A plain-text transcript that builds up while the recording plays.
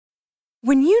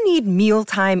When you need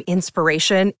mealtime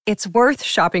inspiration, it's worth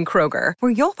shopping Kroger,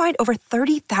 where you'll find over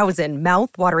 30,000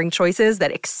 mouth-watering choices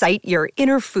that excite your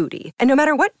inner foodie. And no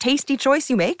matter what tasty choice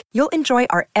you make, you'll enjoy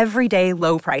our everyday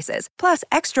low prices, plus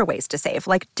extra ways to save,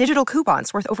 like digital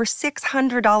coupons worth over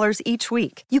 $600 each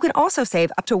week. You can also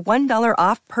save up to $1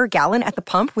 off per gallon at the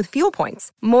pump with fuel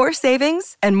points. More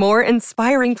savings and more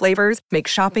inspiring flavors make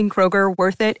shopping Kroger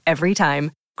worth it every time.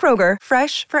 Kroger,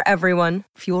 fresh for everyone.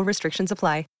 Fuel restrictions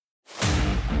apply.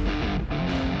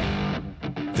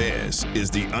 This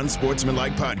is the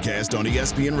Unsportsmanlike Podcast on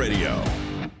ESPN Radio.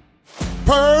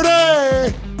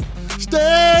 Purdy,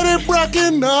 steady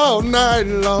rocking all night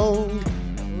long.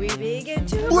 We begin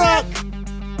to rock.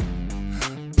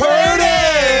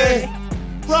 Purdy,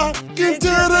 rocking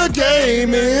till the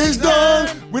game is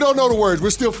done. We don't know the words.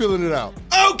 We're still feeling it out.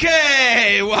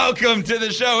 Okay, welcome to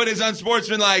the show. It is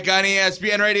Unsportsmanlike on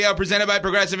ESPN Radio, presented by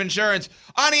Progressive Insurance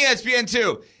on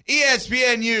ESPN2,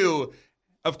 ESPNU,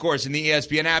 of course, in the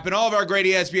ESPN app, and all of our great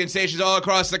ESPN stations all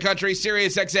across the country.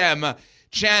 SiriusXM,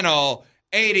 Channel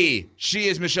 80. She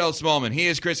is Michelle Smallman. He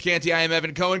is Chris Canty. I am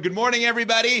Evan Cohen. Good morning,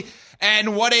 everybody.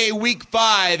 And what a Week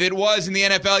 5 it was in the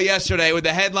NFL yesterday with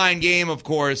the headline game, of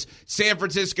course, San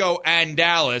Francisco and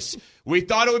Dallas. We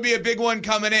thought it would be a big one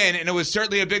coming in, and it was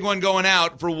certainly a big one going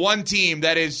out for one team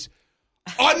that is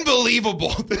unbelievable.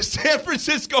 The San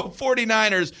Francisco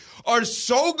 49ers are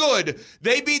so good.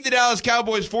 They beat the Dallas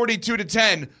Cowboys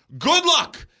 42-10. Good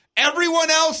luck.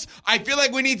 Everyone else, I feel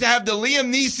like we need to have the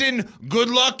Liam Neeson good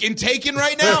luck in Taken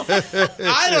right now.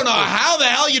 I don't know how the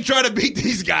hell you try to beat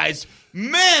these guys.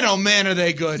 Man, oh man, are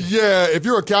they good. Yeah, if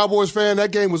you're a Cowboys fan,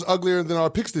 that game was uglier than our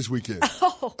picks this weekend.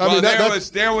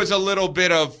 There was a little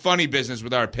bit of funny business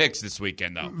with our picks this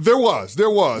weekend, though. There was.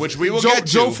 Which we will get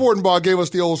to. Joe Fortenbaugh gave us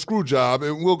the old screw job,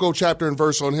 and we'll go chapter and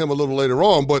verse on him a little later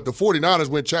on, but the 49ers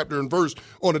went chapter and verse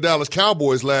on the Dallas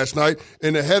Cowboys last night,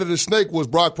 and the head of the snake was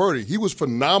Brock Purdy. He was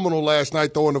phenomenal last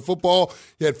night throwing the football.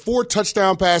 He had 4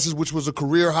 touchdown passes, which was a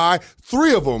career high,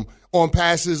 3 of them on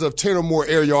passes of 10 or more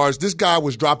air yards. This guy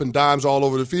was dropping dimes all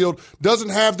over the field. Doesn't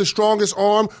have the strongest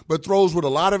arm, but throws with a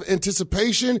lot of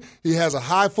anticipation. He has a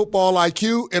high football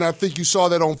IQ, and I think you saw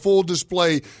that on full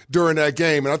display during that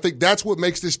game. And I think that's what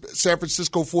makes this San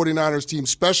Francisco 49ers team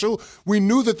special. We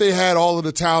knew that they had all of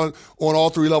the talent on all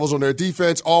 3 levels on their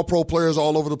defense, all pro players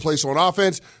all over the place on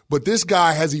offense, but this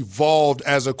guy has evolved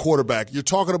as a quarterback. You're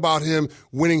talking about him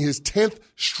winning his 10th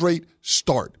straight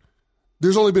start.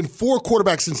 There's only been 4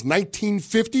 quarterbacks since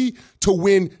 1950 to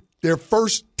win their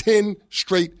first 10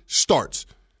 straight starts.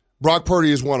 Brock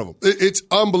Purdy is one of them. It's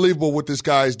unbelievable what this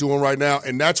guy is doing right now,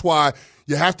 and that's why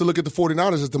you have to look at the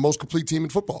 49ers as the most complete team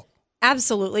in football.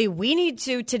 Absolutely. We need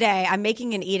to today, I'm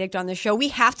making an edict on the show. We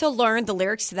have to learn the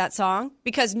lyrics to that song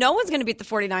because no one's going to beat the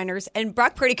 49ers and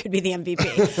Brock Purdy could be the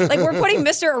MVP. Like, we're putting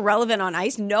Mr. Irrelevant on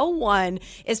ice. No one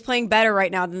is playing better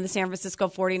right now than the San Francisco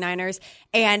 49ers.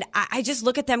 And I just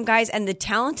look at them guys, and the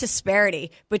talent disparity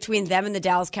between them and the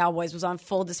Dallas Cowboys was on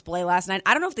full display last night.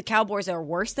 I don't know if the Cowboys are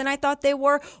worse than I thought they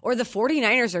were or the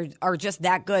 49ers are just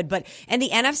that good. But in the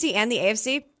NFC and the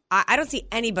AFC, I don't see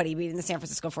anybody beating the San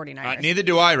Francisco 49ers. Neither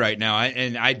do I right now.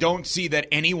 And I don't see that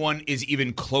anyone is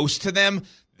even close to them.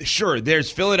 Sure,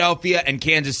 there's Philadelphia and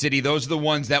Kansas City. Those are the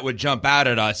ones that would jump out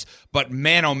at us. But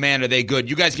man, oh man, are they good.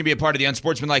 You guys can be a part of the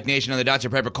Unsportsmanlike Nation on the Dr.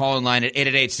 Pepper call-in line at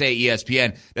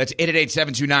 888-SAY-ESPN. That's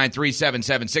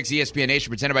 888-729-3776. ESPN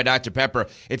Nation, presented by Dr. Pepper.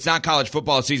 It's not college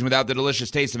football season without the delicious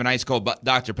taste of an ice-cold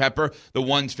Dr. Pepper, the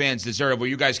ones fans deserve. Well,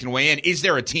 you guys can weigh in. Is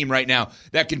there a team right now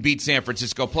that can beat San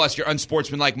Francisco? Plus, your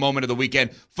unsportsmanlike moment of the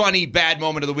weekend. Funny, bad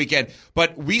moment of the weekend.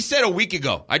 But we said a week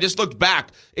ago, I just looked back,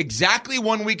 exactly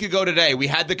 1 week ago today, we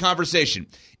had the conversation.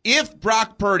 If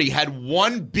Brock Purdy had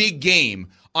one big game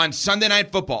on Sunday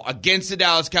Night Football against the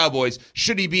Dallas Cowboys,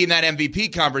 should he be in that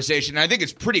MVP conversation? And I think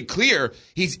it's pretty clear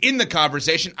he's in the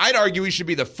conversation. I'd argue he should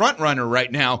be the front runner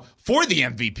right now for the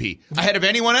MVP ahead of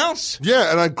anyone else.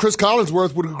 Yeah, and Chris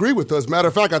Collinsworth would agree with us. Matter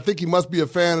of fact, I think he must be a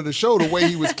fan of the show, the way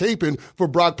he was caping for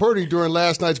Brock Purdy during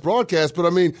last night's broadcast. But, I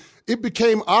mean, it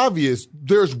became obvious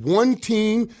there's one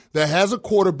team that has a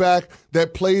quarterback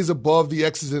that plays above the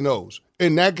X's and O's,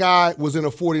 and that guy was in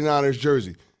a 49ers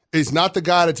jersey. It's not the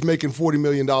guy that's making $40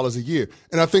 million a year.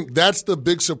 And I think that's the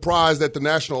big surprise that the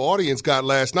national audience got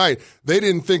last night. They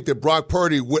didn't think that Brock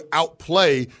Purdy would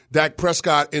outplay Dak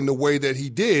Prescott in the way that he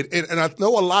did. And I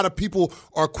know a lot of people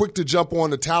are quick to jump on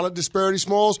the talent disparity,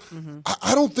 Smalls. Mm-hmm.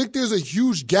 I don't think there's a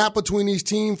huge gap between these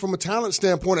teams from a talent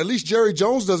standpoint. At least Jerry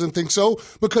Jones doesn't think so,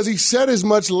 because he said as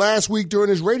much last week during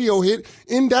his radio hit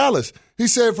in Dallas. He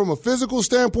said from a physical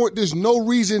standpoint, there's no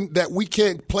reason that we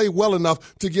can't play well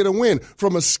enough to get a win.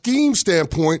 From a scheme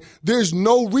standpoint, there's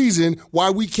no reason why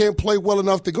we can't play well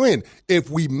enough to win. If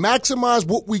we maximize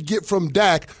what we get from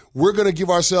Dak, we're going to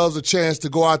give ourselves a chance to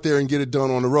go out there and get it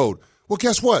done on the road. Well,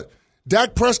 guess what?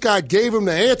 Dak Prescott gave him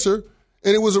the answer,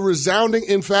 and it was a resounding,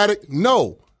 emphatic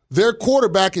no. Their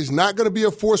quarterback is not going to be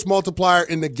a force multiplier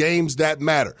in the games that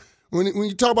matter. When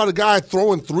you talk about a guy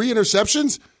throwing 3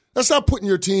 interceptions, that's not putting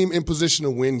your team in position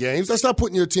to win games. That's not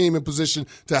putting your team in position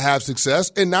to have success.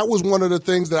 And that was one of the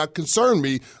things that concerned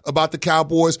me about the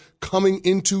Cowboys coming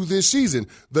into this season.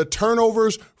 The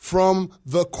turnovers from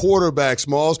the quarterback,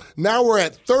 Smalls. Now we're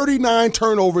at 39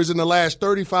 turnovers in the last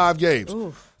 35 games.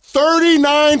 Ooh.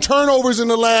 39 turnovers in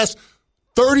the last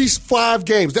 35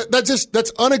 games.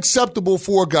 That's unacceptable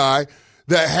for a guy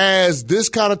that has this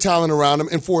kind of talent around him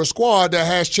and for a squad that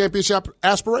has championship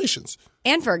aspirations.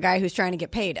 And for a guy who's trying to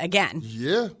get paid again.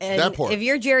 Yeah, and that part. If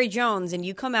you're Jerry Jones and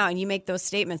you come out and you make those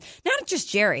statements, not just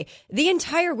Jerry, the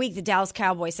entire week the Dallas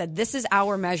Cowboys said, this is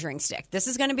our measuring stick. This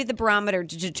is going to be the barometer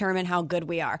to determine how good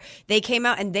we are. They came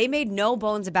out and they made no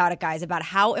bones about it, guys, about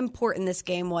how important this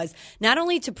game was, not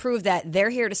only to prove that they're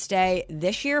here to stay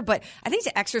this year, but I think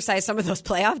to exercise some of those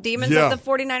playoff demons that the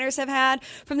 49ers have had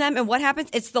from them. And what happens?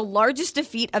 It's the largest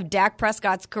defeat of Dak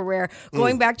Prescott's career,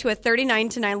 going back to a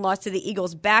 39-9 loss to the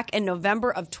Eagles back in November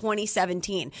of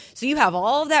 2017. So you have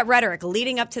all of that rhetoric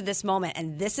leading up to this moment,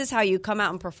 and this is how you come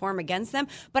out and perform against them.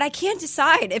 But I can't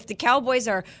decide if the Cowboys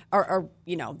are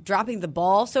dropping the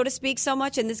ball, so to speak, so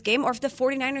much in this game, or if the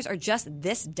 49ers are just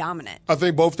this dominant. I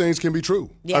think both things can be true.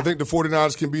 Yeah. I think the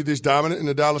 49ers can be this dominant, and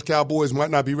the Dallas Cowboys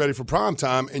might not be ready for prime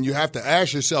time. And you have to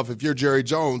ask yourself, if you're Jerry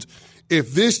Jones,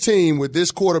 if this team with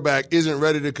this quarterback isn't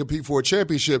ready to compete for a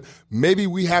championship, maybe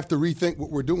we have to rethink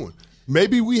what we're doing.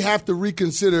 Maybe we have to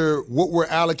reconsider what we're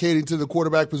allocating to the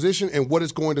quarterback position and what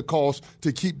it's going to cost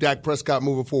to keep Dak Prescott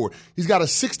moving forward. He's got a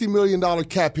 $60 million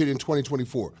cap hit in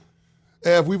 2024.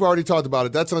 We've already talked about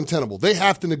it. That's untenable. They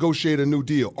have to negotiate a new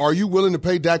deal. Are you willing to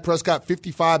pay Dak Prescott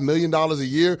 $55 million a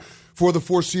year for the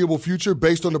foreseeable future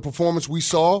based on the performance we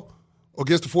saw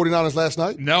against the 49ers last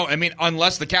night? No, I mean,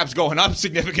 unless the cap's going up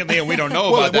significantly and we don't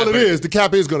know about that. Well, it is. The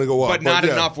cap is going to go up. But not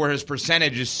enough where his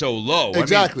percentage is so low.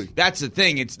 Exactly. I mean, that's the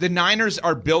thing. It's the Niners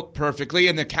are built perfectly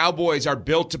and the Cowboys are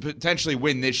built to potentially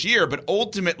win this year. But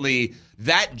ultimately,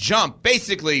 that jump,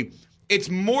 basically, it's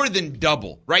more than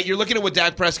double, right? You're looking at what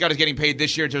Dak Prescott is getting paid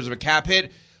this year in terms of a cap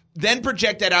hit. Then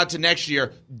project that out to next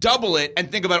year, double it, and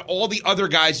think about all the other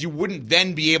guys you wouldn't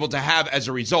then be able to have as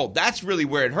a result. That's really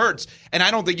where it hurts. And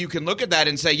I don't think you can look at that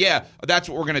and say, yeah, that's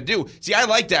what we're going to do. See, I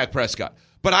like Dak Prescott.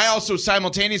 But I also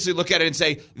simultaneously look at it and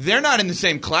say, they're not in the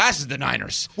same class as the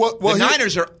Niners. The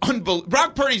Niners are unbelievable.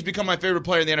 Brock Purdy's become my favorite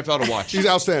player in the NFL to watch. He's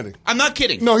outstanding. I'm not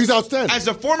kidding. No, he's outstanding. As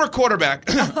a former quarterback,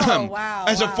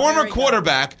 a former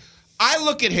quarterback, I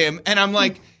look at him and I'm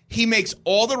like, he makes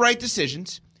all the right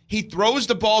decisions. He throws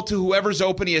the ball to whoever's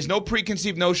open. He has no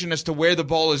preconceived notion as to where the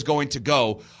ball is going to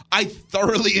go. I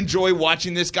thoroughly enjoy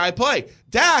watching this guy play.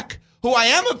 Dak, who I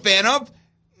am a fan of,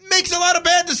 makes a lot of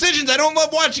bad decisions. I don't love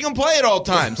watching him play at all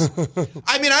times.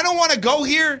 I mean, I don't want to go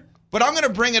here, but I'm going to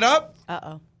bring it up.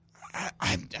 Uh-oh.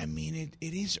 I mean,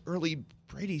 it is early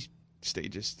Brady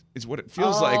stages is what it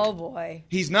feels like. Oh, boy.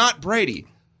 He's not Brady.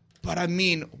 But, I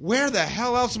mean, where the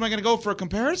hell else am I going to go for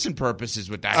comparison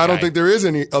purposes with that guy? I don't think there is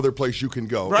any other place you can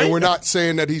go. Right? And we're not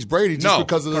saying that he's Brady just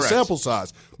because of the sample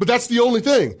size. But that's the only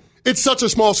thing. It's such a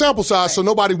small sample size, so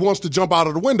nobody wants to jump out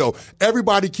of the window.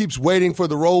 Everybody keeps waiting for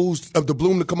the rose of the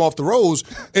bloom to come off the rose,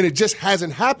 and it just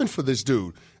hasn't happened for this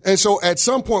dude. And so at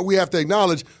some point we have to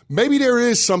acknowledge maybe there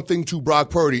is something to Brock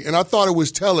Purdy. And I thought it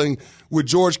was telling with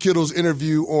George Kittle's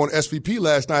interview on SVP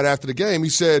last night after the game. He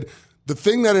said, the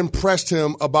thing that impressed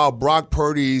him about Brock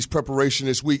Purdy's preparation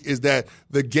this week is that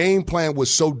the game plan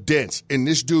was so dense, and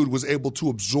this dude was able to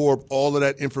absorb all of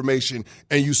that information,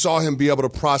 and you saw him be able to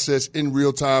process in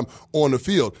real time on the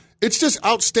field. It's just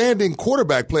outstanding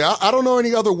quarterback play. I don't know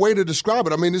any other way to describe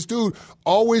it. I mean, this dude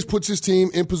always puts his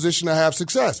team in position to have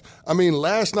success. I mean,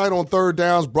 last night on third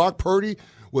downs, Brock Purdy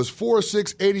was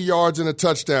 4-6, 80 yards and a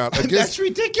touchdown. That's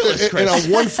ridiculous, Chris.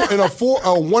 In a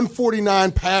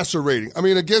 149 passer rating. I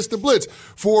mean, against the blitz,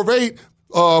 4 of 8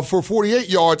 for 48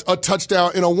 yards, a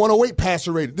touchdown in a 108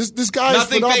 passer rating. This guy is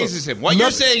phenomenal. Nothing phases him. What you're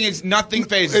saying is nothing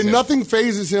phases him. Nothing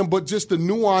phases him, but just the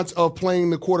nuance of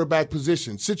playing the quarterback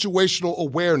position, situational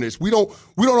awareness. We don't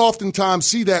oftentimes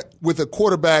see that with a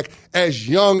quarterback as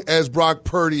young as Brock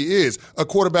Purdy is, a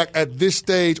quarterback at this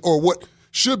stage or what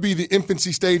should be the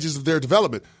infancy stages of their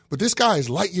development. But this guy is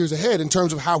light years ahead in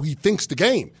terms of how he thinks the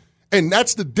game. And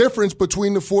that's the difference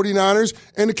between the 49ers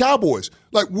and the Cowboys.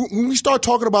 Like, when we start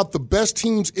talking about the best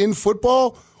teams in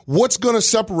football, what's going to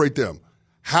separate them?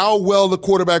 How well the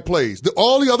quarterback plays.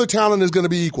 All the other talent is going to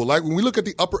be equal. Like, when we look at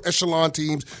the upper echelon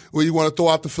teams, where you want to throw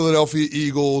out the Philadelphia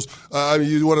Eagles,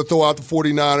 you want to throw out the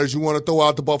 49ers, you want to throw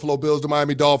out the Buffalo Bills, the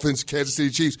Miami Dolphins, Kansas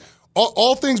City Chiefs.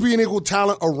 All things being equal,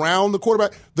 talent around the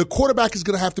quarterback is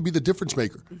going to have to be the difference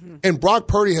maker. Mm-hmm. And Brock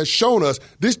Purdy has shown us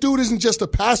this dude isn't just a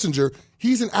passenger;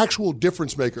 he's an actual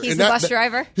difference maker. He's the bus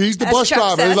driver. He's the bus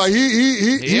driver. He's like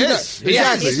he is.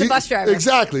 Exactly. He's the bus driver.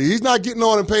 Exactly. He's not getting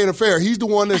on and paying a fare. He's the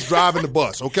one that's driving the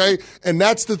bus. Okay, and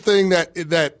that's the thing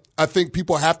that I think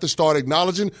people have to start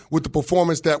acknowledging with the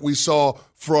performance that we saw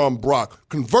from Brock.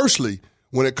 Conversely,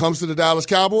 when it comes to the Dallas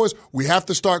Cowboys, we have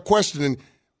to start questioning.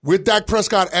 With Dak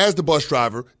Prescott as the bus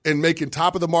driver and making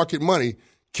top-of-the-market money,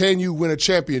 can you win a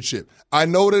championship? I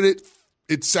know that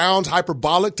it sounds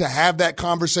hyperbolic to have that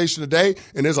conversation today,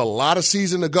 and there's a lot of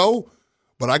season to go,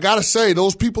 but I got to say,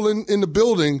 those people in the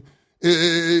building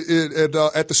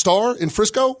at the Star in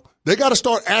Frisco, they got to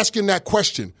start asking that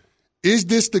question. Is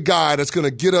this the guy that's going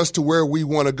to get us to where we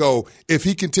want to go if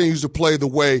he continues to play the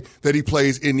way that he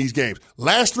plays in these games?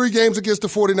 Last 3 games against the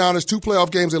 49ers, 2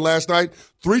 playoff games in last night,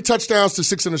 3 touchdowns to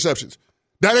 6 interceptions.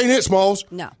 That ain't it, Smalls.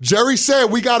 No. Jerry said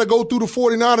we got to go through the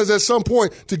 49ers at some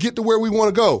point to get to where we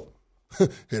want to go. It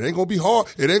ain't going to be hard.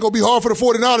 It ain't going to be hard for the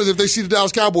 49ers if they see the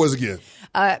Dallas Cowboys again.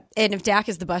 And if Dak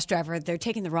is the bus driver, they're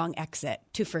taking the wrong exit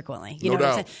too frequently. You know what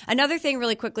I'm saying? Another thing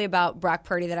really quickly about Brock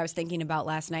Purdy that I was thinking about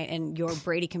last night, and your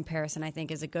Brady comparison I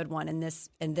think is a good one in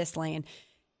this lane.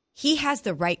 He has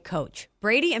the right coach.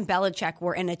 Brady and Belichick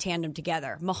were in a tandem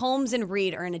together. Mahomes and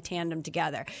Reed are in a tandem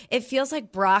together. It feels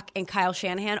like Brock and Kyle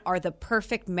Shanahan are the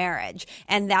perfect marriage.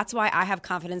 And that's why I have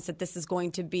confidence that this is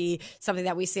going to be something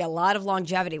that we see a lot of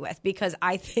longevity with, because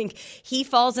I think he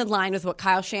falls in line with what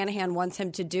Kyle Shanahan wants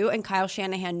him to do, and Kyle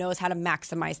Shanahan knows how to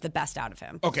maximize the best out of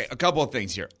him. Okay, a couple of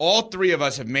things here. All 3 of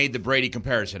us have made the Brady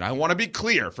comparison. I want to be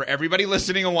clear for everybody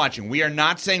listening and watching. We are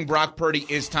not saying Brock Purdy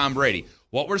is Tom Brady.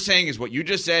 What we're saying is what you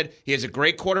just said. He has a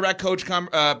great quarterback coach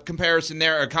comparison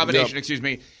there, or combination, excuse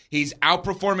me. He's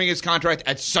outperforming his contract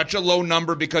at such a low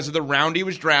number because of the round he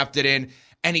was drafted in,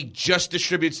 and he just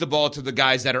distributes the ball to the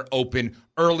guys that are open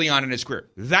early on in his career.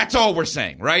 That's all we're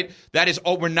saying, right? That is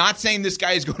all. We're not saying this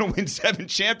guy is going to win 7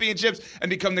 championships and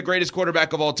become the greatest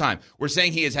quarterback of all time. We're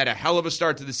saying he has had a hell of a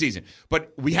start to the season.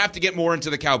 But we have to get more into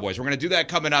the Cowboys. We're going to do that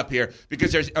coming up here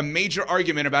because there's a major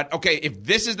argument about, okay, if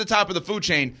this is the top of the food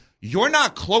chain, you're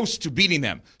not close to beating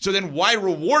them. So then why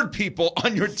reward people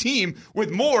on your team with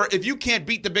more if you can't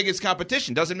beat the biggest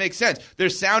competition? Doesn't make sense.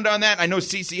 There's sound on that. I know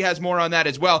CC has more on that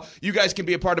as well. You guys can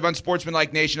be a part of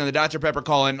Unsportsmanlike Nation on the Dr. Pepper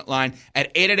call-in line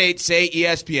at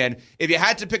 888-SAY-ESPN. If you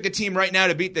had to pick a team right now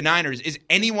to beat the Niners, is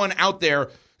anyone out there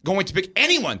going to pick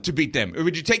anyone to beat them? Or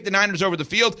would you take the Niners over the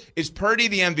field? Is Purdy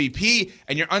the MVP?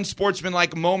 And your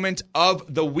unsportsmanlike moment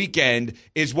of the weekend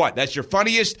is what? That's your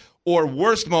funniest or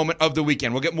worst moment of the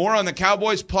weekend. We'll get more on the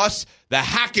Cowboys plus the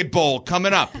Hackett Bowl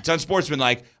coming up. It's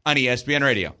Unsportsmanlike on ESPN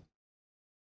Radio.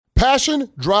 Passion,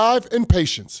 drive, and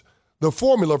patience. The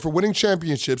formula for winning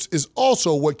championships is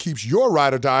also what keeps your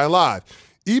ride or die alive.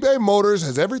 eBay Motors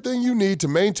has everything you need to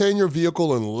maintain your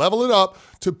vehicle and level it up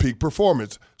to peak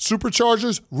performance.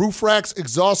 Superchargers, roof racks,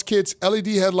 exhaust kits, LED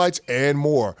headlights, and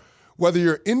more. Whether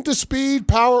you're into speed,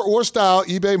 power, or style,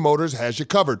 eBay Motors has you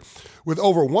covered. With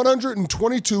over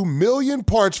 122 million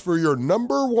parts for your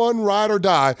number one ride or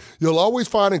die, you'll always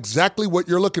find exactly what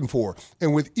you're looking for.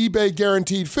 And with eBay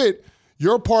Guaranteed Fit,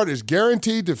 your part is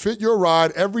guaranteed to fit your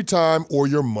ride every time or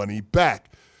your money back.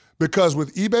 Because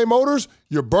with eBay Motors,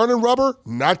 you're burning rubber,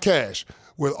 not cash.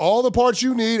 With all the parts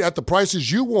you need at the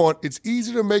prices you want, it's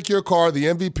easy to make your car the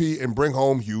MVP and bring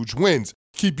home huge wins.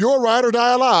 Keep your ride or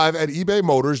die alive at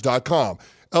ebaymotors.com.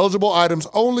 Eligible items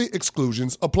only.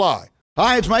 Exclusions apply.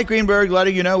 Hi, it's Mike Greenberg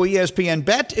letting you know ESPN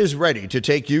Bet is ready to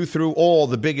take you through all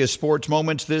the biggest sports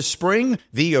moments this spring.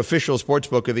 The official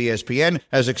sportsbook of ESPN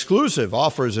has exclusive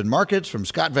offers and markets from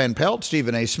Scott Van Pelt,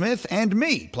 Stephen A. Smith, and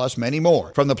me, plus many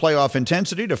more. From the playoff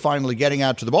intensity to finally getting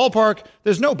out to the ballpark,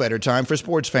 there's no better time for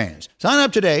sports fans. Sign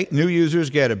up today. New users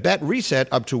get a bet reset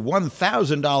up to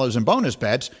 $1,000 in bonus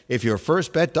bets if your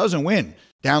first bet doesn't win.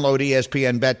 Download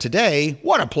ESPN Bet today.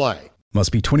 What a play.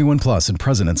 Must be 21 plus and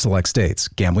present in select states.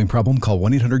 Gambling problem? Call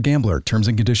 1-800-GAMBLER. Terms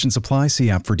and conditions apply. See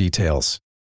app for details.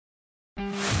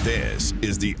 This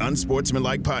is the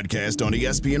Unsportsmanlike Podcast on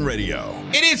ESPN Radio.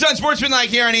 It is Unsportsmanlike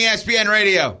here on ESPN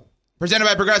Radio. Presented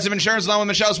by Progressive Insurance, along with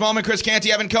Michelle Smallman, Chris Canty,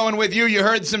 Evan Cohen with you. You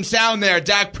heard some sound there.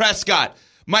 Dak Prescott,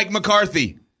 Mike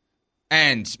McCarthy,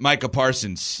 and Micah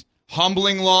Parsons.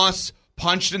 Humbling loss,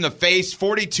 punched in the face,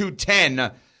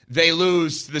 42-10. they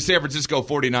lose to the San Francisco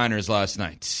 49ers last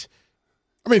night.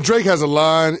 I mean, Drake has a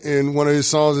line in one of his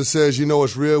songs that says, you know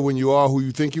it's real when you are who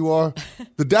you think you are.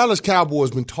 The Dallas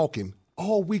Cowboys been talking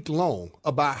all week long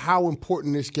about how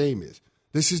important this game is.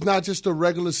 This is not just a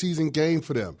regular season game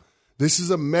for them. This is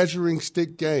a measuring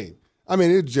stick game. I mean,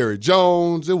 it was Jerry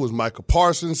Jones. It was Michael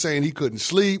Parsons saying he couldn't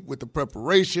sleep with the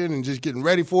preparation and just getting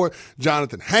ready for it.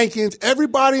 Jonathan Hankins,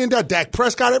 everybody in that, Dak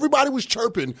Prescott, everybody was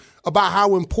chirping about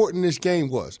how important this game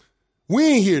was. We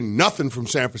ain't hear nothing from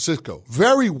San Francisco.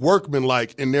 Very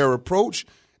workmanlike in their approach.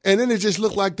 And then it just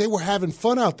looked like they were having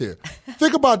fun out there.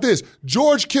 Think about this.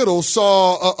 George Kittle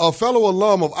saw a fellow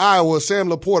alum of Iowa, Sam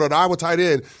Laporta, the Iowa tight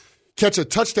end, catch a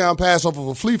touchdown pass off of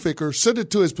a flea flicker, send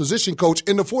it to his position coach,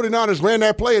 and the 49ers ran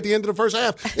that play at the end of the first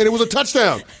half, and it was a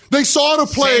touchdown. They saw the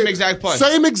play.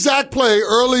 Same exact play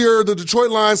earlier, the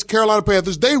Detroit Lions, Carolina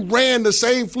Panthers. They ran the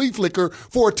same flea flicker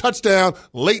for a touchdown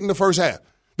late in the first half.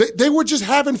 They were just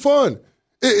having fun.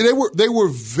 They were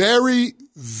very,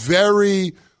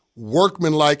 very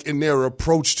workmanlike in their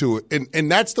approach to it. And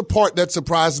that's the part that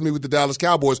surprises me with the Dallas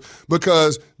Cowboys,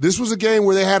 because this was a game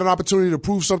where they had an opportunity to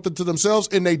prove something to themselves,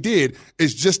 and they did.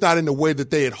 It's just not in the way that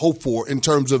they had hoped for in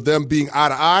terms of them being eye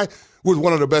to eye with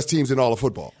one of the best teams in all of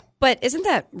football. But isn't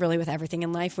that really with everything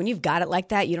in life? When you've got it like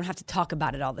that, you don't have to talk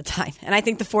about it all the time. And I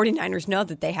think the 49ers know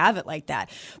that they have it like that.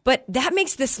 But that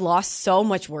makes this loss so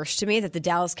much worse to me, that the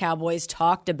Dallas Cowboys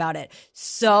talked about it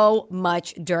so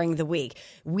much during the week.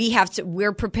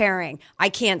 We're preparing. I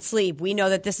can't sleep. We know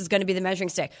that this is going to be the measuring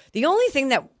stick. The only thing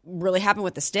that really happened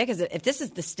with the stick is that if this is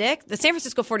the stick, the San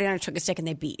Francisco 49ers took a stick and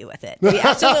they beat you with it. They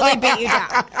absolutely beat you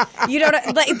down. You know,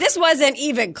 like, this wasn't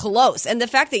even close. And the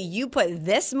fact that you put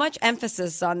this much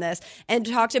emphasis on this and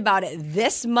talked about it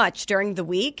this much during the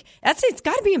week, it's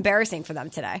got to be embarrassing for them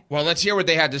today. Well, let's hear what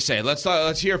they had to say.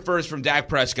 Let's hear first from Dak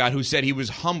Prescott, who said he was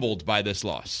humbled by this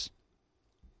loss.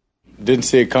 Didn't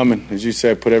see it coming. As you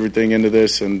said, put everything into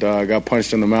this and got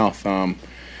punched in the mouth.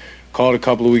 Called a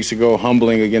couple of weeks ago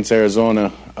humbling against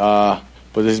Arizona,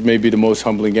 but this may be the most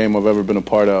humbling game I've ever been a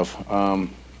part of.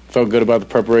 Felt good about the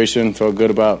preparation, felt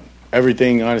good about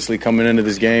everything, honestly, coming into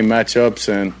this game, matchups,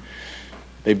 and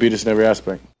they beat us in every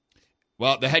aspect.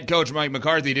 Well, the head coach, Mike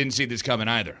McCarthy, didn't see this coming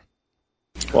either.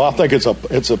 Well, I think it's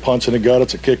a punch in the gut,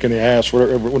 it's a kick in the ass,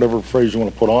 whatever phrase you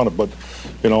want to put on it. But,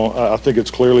 you know, I think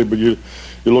it's clearly, but you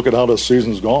look at how this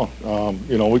season's gone.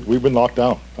 You know, we've been knocked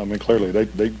down. I mean, clearly,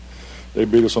 they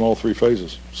beat us in all three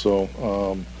phases. So,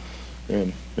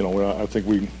 and, you know, I think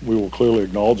we will clearly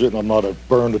acknowledge it. And I'm not a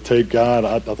burn the tape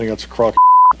guy. I think that's a crock.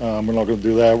 We're not going to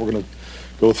do that. We're going to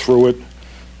go through it,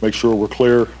 make sure we're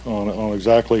clear on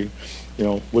exactly, you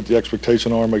know, what the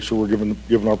expectation are, make sure we're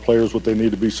giving our players what they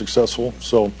need to be successful.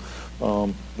 So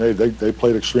they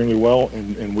played extremely well,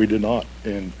 and we did not.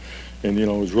 And you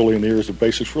know, it was really in the areas of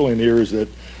basics, really in the areas that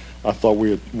I thought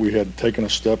we had taken a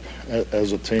step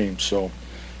as a team. So,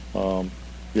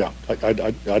 yeah, I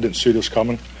didn't see this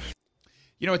coming.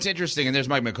 You know, it's interesting, and there's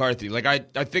Mike McCarthy. Like, I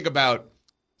think about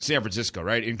San Francisco,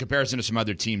 right, in comparison to some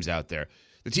other teams out there.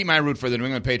 The team I root for, the New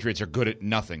England Patriots, are good at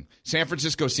nothing. San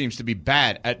Francisco seems to be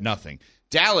bad at nothing.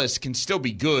 Dallas can still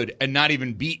be good and not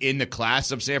even be in the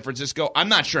class of San Francisco. I'm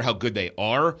not sure how good they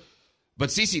are, but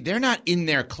Cece, they're not in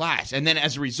their class. And then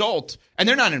as a result, and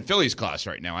they're not in Philly's class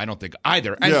right now, I don't think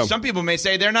either. And some people may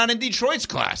say they're not in Detroit's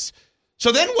class.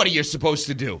 So then what are you supposed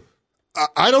to do?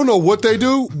 I don't know what they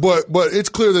do, but it's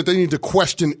clear that they need to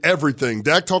question everything.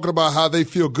 Dak talking about how they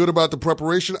feel good about the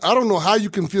preparation. I don't know how you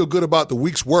can feel good about the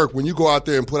week's work when you go out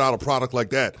there and put out a product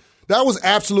like that. That was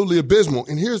absolutely abysmal.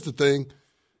 And here's the thing.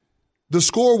 The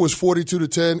score was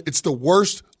 42-10. It's the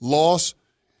worst loss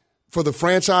for the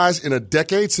franchise in a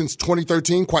decade, since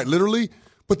 2013, quite literally.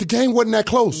 But the game wasn't that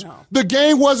close. No. The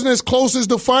game wasn't as close as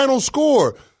the final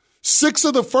score. 6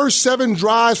 of the first 7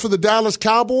 drives for the Dallas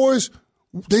Cowboys,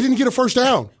 they didn't get a first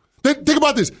down. Think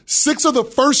about this. 6 of the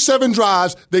first 7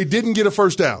 drives, they didn't get a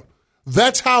first down.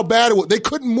 That's how bad it was. They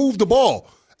couldn't move the ball.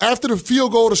 After the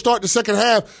field goal to start the second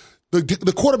half,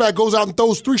 the quarterback goes out and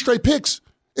throws 3 straight picks.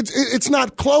 It's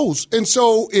not close. And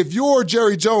so if you're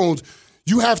Jerry Jones,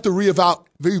 you have to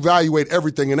reevaluate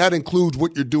everything, and that includes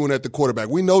what you're doing at the quarterback.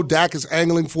 We know Dak is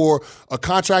angling for a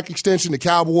contract extension. The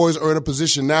Cowboys are in a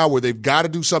position now where they've got to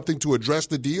do something to address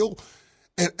the deal.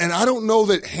 And I don't know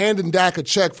that handing Dak a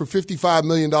check for $55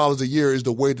 million a year is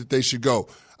the way that they should go.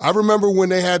 I remember when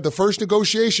they had the first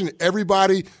negotiation,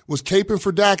 everybody was caping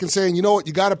for Dak and saying, you know what,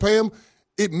 you got to pay him.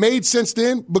 It made sense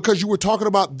then because you were talking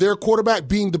about their quarterback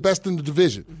being the best in the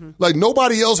division. Mm-hmm. Like,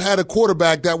 nobody else had a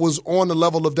quarterback that was on the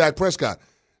level of Dak Prescott.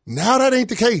 Now that ain't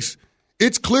the case.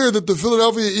 It's clear that the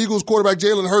Philadelphia Eagles quarterback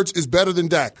Jalen Hurts is better than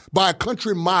Dak by a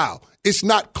country mile. It's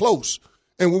not close.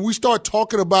 And when we start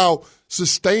talking about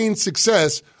sustained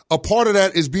success, a part of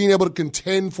that is being able to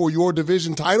contend for your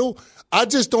division title. I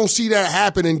just don't see that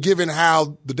happening given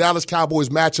how the Dallas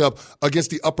Cowboys match up against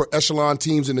the upper echelon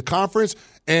teams in the conference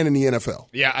and in the NFL.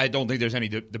 Yeah, I don't think there's any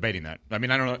debating that. I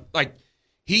mean, I don't know. Like,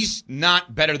 he's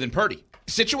not better than Purdy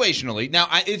situationally. Now,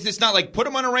 it's not like put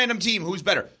him on a random team. Who's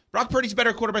better? Brock Purdy's a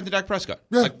better quarterback than Dak Prescott.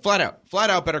 Yeah. Like, flat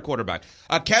out better quarterback.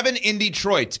 Kevin in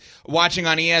Detroit, watching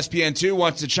on ESPN2,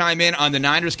 wants to chime in on the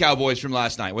Niners-Cowboys from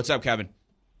last night. What's up, Kevin?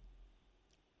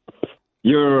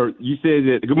 You said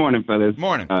that. Good morning, fellas.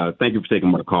 Morning. Thank you for taking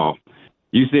my call.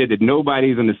 You said that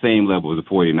nobody's on the same level as the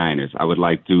 49ers. I would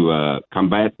like to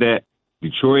combat that.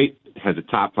 Detroit has a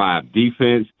top 5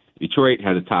 defense. Detroit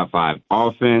has a top 5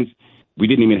 offense. We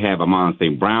didn't even have Amon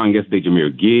St. Brown yesterday,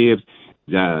 Jahmyr Gibbs.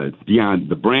 Deion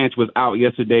the Branch was out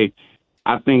yesterday.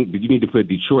 I think that you need to put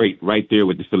Detroit right there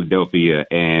with the Philadelphia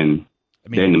and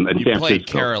then you San played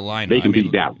Francisco. Carolina. They can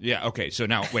beat Dallas. Yeah, okay. So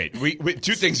now, wait. We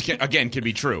two things, could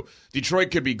be true. Detroit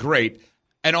could be great,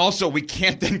 and also we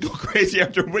can't then go crazy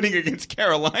after winning against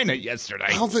Carolina yesterday.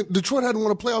 I don't think Detroit hadn't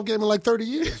won a playoff game in like 30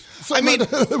 years.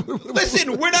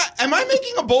 Listen, we're not. Am I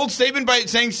making a bold statement by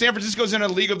saying San Francisco's in a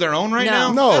league of their own right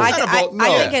now? No.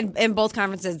 I think in both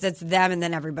conferences it's them and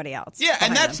then everybody else. Yeah,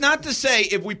 and that's not to say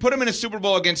if we put them in a Super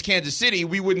Bowl against Kansas City,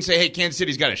 we wouldn't say, hey, Kansas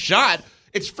City's got a shot.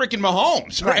 It's freaking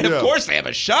Mahomes, right? Yeah. Of course they have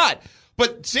a shot.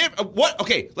 But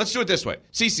okay, let's do it this way.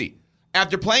 CeCe,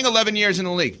 after playing 11 years in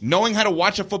the league, knowing how to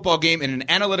watch a football game in an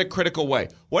analytic, critical way,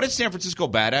 what is San Francisco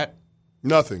bad at?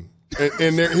 Nothing.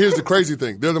 And here's the crazy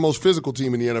thing. They're the most physical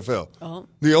team in the NFL. Oh.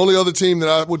 The only other team that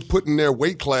I would put in their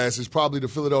weight class is probably the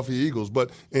Philadelphia Eagles. But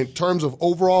in terms of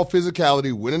overall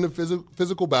physicality, winning the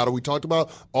physical battle, we talked about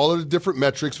all of the different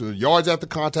metrics, yards after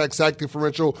contact, sack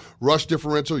differential, rush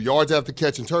differential, yards after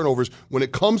catch, and turnovers. When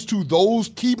it comes to those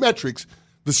key metrics,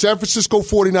 the San Francisco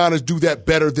 49ers do that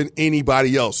better than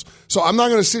anybody else. So I'm not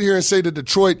going to sit here and say that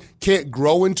Detroit can't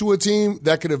grow into a team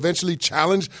that could eventually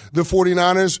challenge the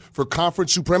 49ers for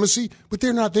conference supremacy, but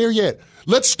they're not there yet.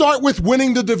 Let's start with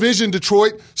winning the division,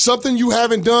 Detroit, something you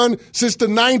haven't done since the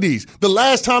 90s. The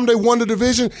last time they won the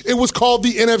division, it was called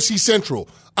the NFC Central.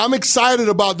 I'm excited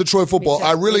about Detroit football.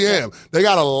 I really am. They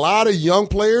got a lot of young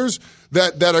players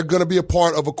that are going to be a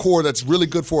part of a core that's really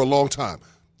good for a long time.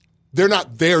 They're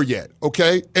not there yet,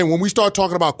 okay? And when we start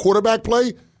talking about quarterback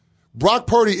play, Brock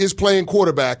Purdy is playing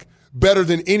quarterback better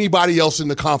than anybody else in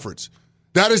the conference.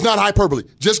 That is not hyperbole.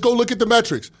 Just go look at the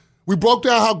metrics. We broke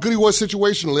down how good he was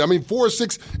situationally. I mean, 4 of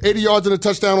 6, 80 yards and a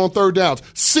touchdown on third downs.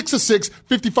 6 of 6,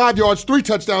 55 yards, 3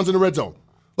 touchdowns in the red zone.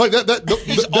 Like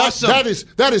He's awesome.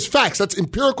 That is facts. That's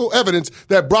empirical evidence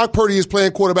that Brock Purdy is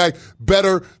playing quarterback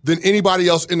better than anybody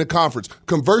else in the conference.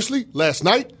 Conversely, last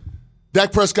night,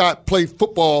 Dak Prescott played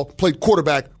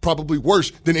quarterback probably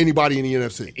worse than anybody in the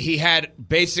NFC.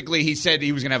 He said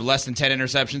he was going to have less than 10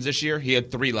 interceptions this year. He had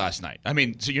 3 last night. I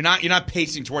mean, so you're not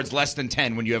pacing towards less than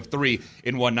 10 when you have 3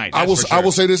 in one night. I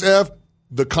will say this, Ev.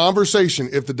 The conversation,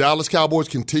 if the Dallas Cowboys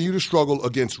continue to struggle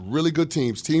against really good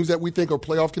teams that we think are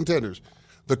playoff contenders,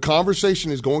 the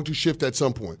conversation is going to shift at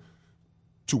some point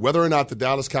to whether or not the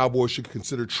Dallas Cowboys should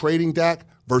consider trading Dak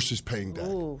versus paying Dak.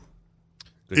 Ooh.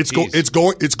 It's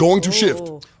going to shift.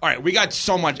 All right, we got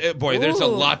so much. Boy, there's a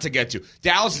lot to get to.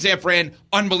 Dallas and San Fran,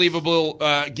 unbelievable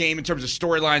game in terms of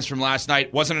storylines from last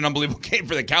night. Wasn't an unbelievable game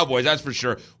for the Cowboys, that's for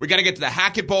sure. We got to get to the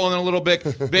Hackett Bowl in a little bit.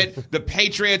 The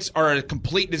Patriots are a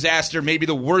complete disaster, maybe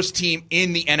the worst team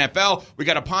in the NFL. We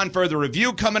got Upon Further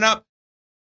Review coming up.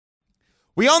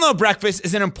 We all know breakfast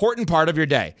is an important part of your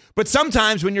day, but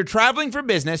sometimes when you're traveling for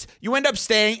business, you end up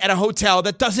staying at a hotel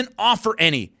that doesn't offer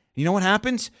any. You know what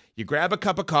happens? You grab a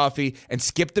cup of coffee and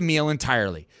skip the meal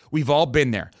entirely. We've all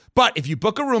been there. But if you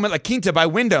book a room at La Quinta by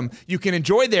Wyndham, you can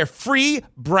enjoy their free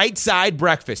Bright Side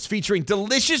breakfast featuring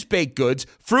delicious baked goods,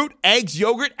 fruit, eggs,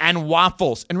 yogurt, and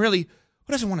waffles. And really,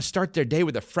 who doesn't want to start their day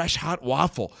with a fresh, hot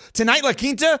waffle? Tonight, La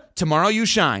Quinta, tomorrow you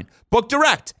shine. Book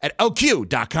direct at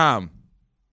LQ.com.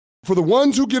 For the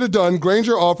ones who get it done,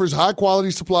 Grainger offers high-quality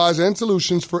supplies and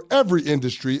solutions for every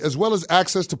industry, as well as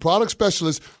access to product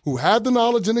specialists who have the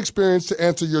knowledge and experience to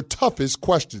answer your toughest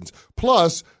questions.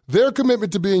 Plus, their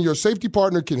commitment to being your safety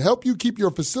partner can help you keep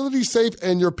your facility safe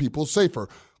and your people safer.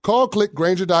 Call, click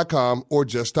Grainger.com, or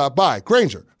just stop by.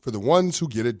 Grainger, for the ones who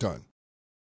get it done.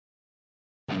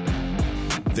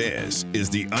 This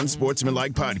is the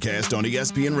Unsportsmanlike Podcast on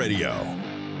ESPN Radio.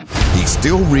 He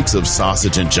still reeks of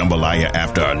sausage and jambalaya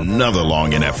after another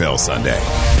long NFL Sunday.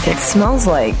 It smells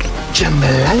like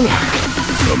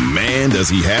jambalaya. But man, does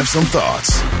he have some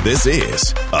thoughts. This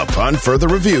is Upon Further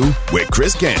Review with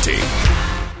Chris Canty.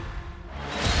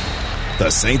 The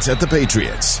Saints at the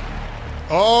Patriots.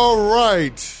 All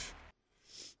right.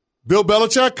 Bill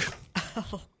Belichick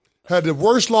had the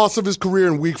worst loss of his career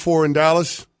in Week 4 in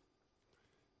Dallas.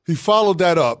 He followed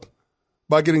that up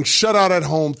by getting shut out at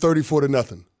home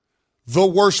 34-0. The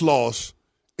worst loss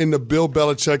in the Bill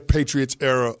Belichick Patriots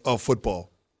era of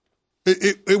football.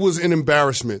 It was an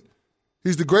embarrassment.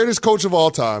 He's the greatest coach of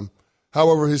all time.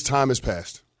 However, his time has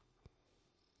passed.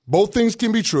 Both things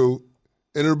can be true,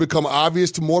 and it'll become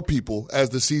obvious to more people as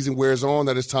the season wears on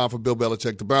that it's time for Bill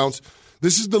Belichick to bounce.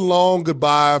 This is the long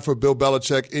goodbye for Bill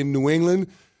Belichick in New England.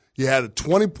 He had a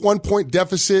 21-point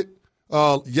deficit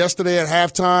yesterday at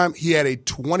halftime. He had a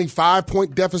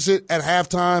 25-point deficit at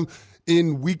halftime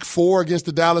in Week 4 against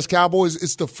the Dallas Cowboys.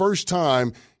 It's the first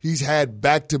time he's had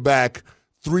back-to-back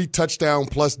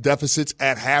 3-touchdown-plus deficits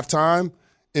at halftime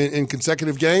in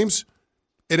consecutive games.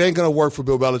 It ain't going to work for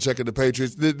Bill Belichick and the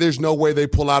Patriots. There's no way they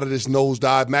pull out of this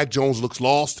nosedive. Mac Jones looks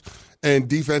lost, and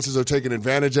defenses are taking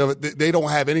advantage of it. They don't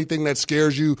have anything that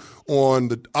scares you on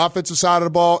the offensive side of the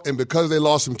ball, and because they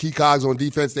lost some key cogs on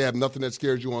defense, they have nothing that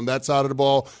scares you on that side of the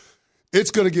ball.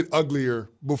 It's going to get uglier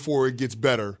before it gets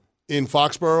better in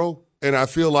Foxborough, and I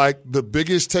feel like the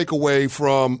biggest takeaway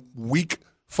from Week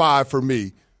 5 for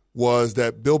me was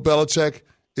that Bill Belichick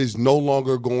is no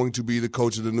longer going to be the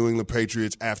coach of the New England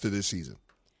Patriots after this season.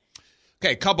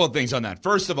 Okay, a couple of things on that.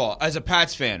 First of all, as a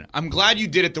Pats fan, I'm glad you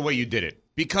did it the way you did it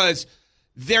because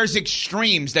there's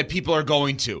extremes that people are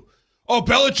going to. Oh,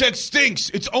 Belichick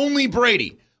stinks. It's only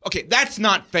Brady. Okay, that's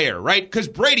not fair, right? Because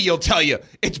Brady will tell you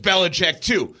it's Belichick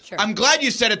too. Sure. I'm glad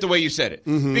you said it the way you said it.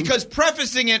 Mm-hmm. Because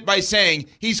prefacing it by saying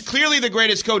he's clearly the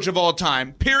greatest coach of all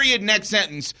time, period, next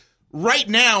sentence, right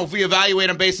now, if we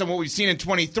evaluate him based on what we've seen in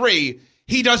 23,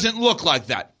 he doesn't look like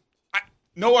that.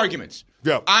 No arguments.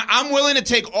 Yeah. I'm willing to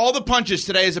take all the punches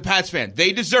today as a Pats fan.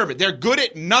 They deserve it. They're good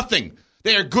at nothing.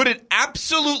 They are good at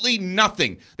absolutely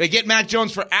nothing. They get Mac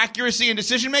Jones for accuracy and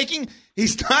decision-making.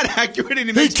 He's not accurate and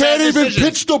he makes bad decisions. He can't even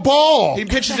pitch the ball. He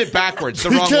pitches it backwards the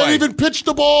wrong way. He can't even pitch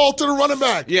the ball to the running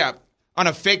back. Yeah, on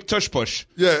a fake tush push.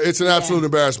 Yeah, it's an absolute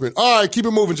embarrassment. All right, keep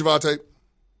it moving, Javante.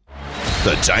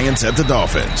 The Giants at the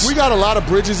Dolphins. We got a lot of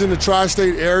bridges in the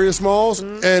tri-state area, Smalls,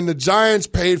 and the Giants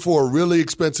paid for a really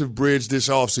expensive bridge this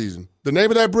offseason. The name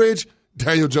of that bridge?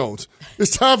 Daniel Jones.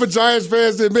 It's time for Giants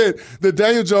fans to admit that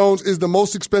Daniel Jones is the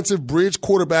most expensive bridge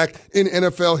quarterback in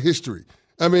NFL history.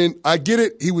 I mean, I get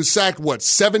it. He was sacked,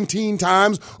 17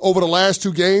 times over the last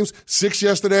 2 games, 6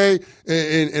 yesterday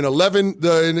and 11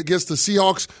 against the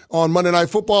Seahawks on Monday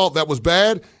Night Football. That was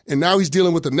bad, and now he's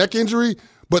dealing with a neck injury.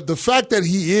 But the fact that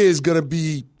he is going to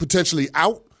be potentially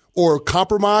out or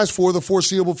compromised for the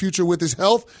foreseeable future with his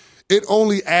health, it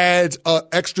only adds an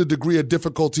extra degree of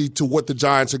difficulty to what the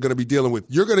Giants are going to be dealing with.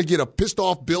 You're going to get a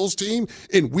pissed-off Bills team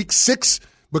in Week 6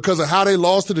 because of how they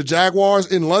lost to the Jaguars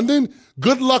in London.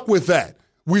 Good luck with that.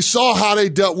 We saw how they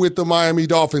dealt with the Miami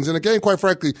Dolphins. And again, quite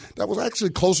frankly, that was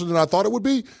actually closer than I thought it would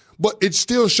be. But it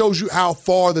still shows you how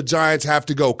far the Giants have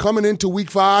to go. Coming into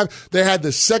Week 5, they had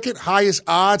the second highest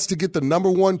odds to get the number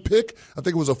 1 pick. I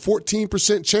think it was a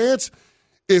 14% chance.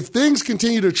 If things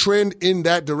continue to trend in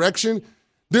that direction,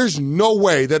 there's no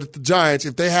way that the Giants,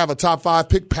 if they have a top 5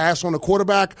 pick pass on a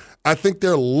quarterback, I think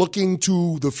they're looking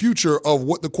to the future of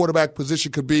what the quarterback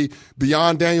position could be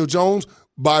beyond Daniel Jones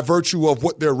by virtue of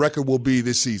what their record will be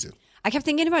this season. I kept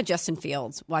thinking about Justin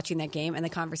Fields watching that game and the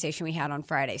conversation we had on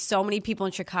Friday. So many people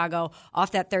in Chicago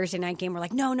off that Thursday night game were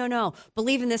like, no,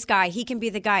 believe in this guy. He can be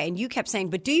the guy. And you kept saying,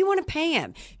 but do you want to pay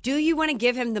him? Do you want to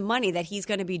give him the money that he's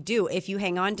going to be due if you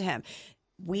hang on to him?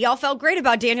 We all felt great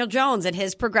about Daniel Jones and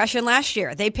his progression last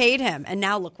year. They paid him, and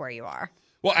now look where you are.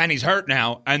 Well, and he's hurt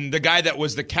now, and the guy that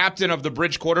was the captain of the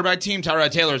bridge quarterback team,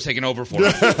 Tyrod Taylor, is taking over for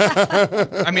him.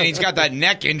 I mean, he's got that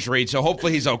neck injury, so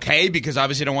hopefully he's okay because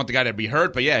obviously don't want the guy to be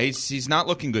hurt. But, yeah, he's not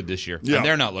looking good this year, and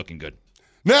they're not looking good.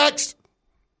 Next!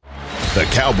 The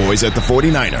Cowboys at the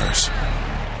 49ers.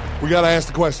 We got to ask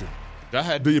the question. Go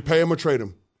ahead. Do you pay him or trade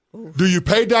him? Ooh. Do you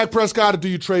pay Dak Prescott or do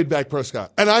you trade Dak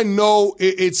Prescott? And I know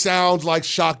it sounds like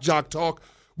shock jock talk,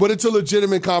 but it's a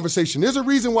legitimate conversation. There's a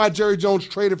reason why Jerry Jones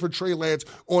traded for Trey Lance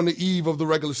on the eve of the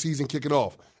regular season kicking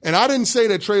off. And I didn't say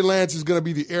that Trey Lance is going to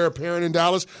be the heir apparent in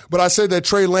Dallas, but I said that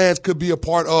Trey Lance could be a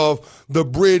part of the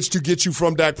bridge to get you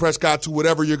from Dak Prescott to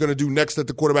whatever you're going to do next at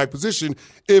the quarterback position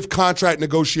if contract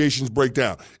negotiations break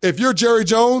down. If you're Jerry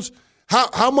Jones,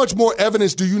 how much more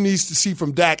evidence do you need to see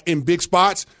from Dak in big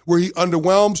spots where he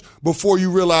underwhelms before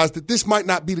you realize that this might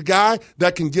not be the guy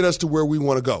that can get us to where we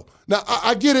want to go? Now,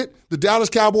 I get it. The Dallas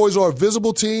Cowboys are a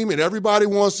visible team, and everybody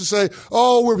wants to say,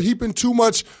 oh, we're heaping too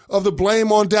much of the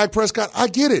blame on Dak Prescott. I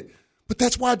get it. But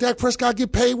that's why Dak Prescott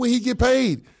get paid when he get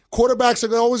paid. Quarterbacks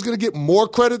are always going to get more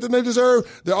credit than they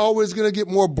deserve. They're always going to get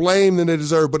more blame than they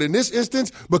deserve. But in this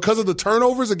instance, because of the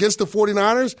turnovers against the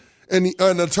 49ers, and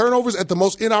the turnovers at the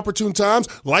most inopportune times,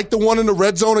 like the one in the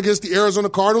red zone against the Arizona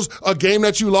Cardinals, a game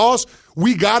that you lost,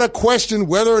 we got to question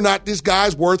whether or not this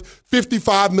guy's worth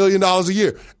 $55 million a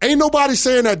year. Ain't nobody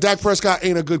saying that Dak Prescott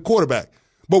ain't a good quarterback.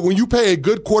 But when you pay a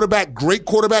good quarterback, great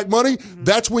quarterback money,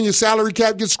 that's when your salary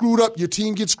cap gets screwed up, your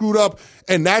team gets screwed up,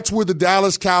 and that's where the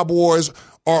Dallas Cowboys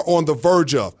are on the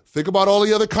verge of. Think about all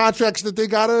the other contracts that they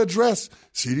got to address.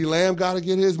 CeeDee Lamb got to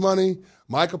get his money.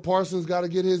 Micah Parsons got to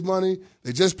get his money.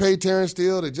 They just paid Terrence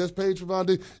Steele. They just paid Trevon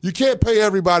Diggs. You can't pay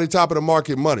everybody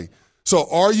top-of-the-market money. So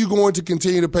are you going to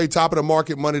continue to pay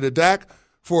top-of-the-market money to Dak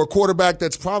for a quarterback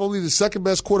that's probably the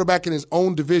second-best quarterback in his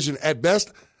own division at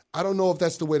best? I don't know if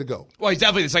that's the way to go. Well, he's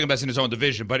definitely the second best in his own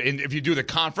division, but if you do the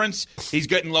conference, he's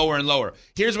getting lower and lower.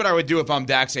 Here's what I would do if I'm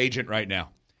Dak's agent right now.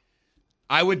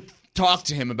 I would talk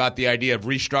to him about the idea of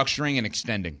restructuring and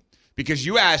extending. Because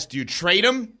you asked, do you trade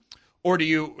him or do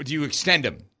you extend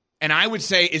him? And I would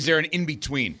say, is there an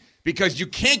in-between? Because you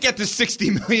can't get to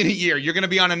 $60 million a year. You're going to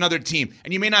be on another team,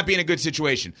 and you may not be in a good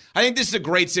situation. I think this is a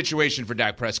great situation for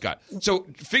Dak Prescott. So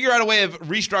figure out a way of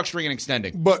restructuring and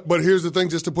extending. But here's the thing,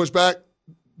 just to push back.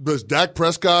 Does Dak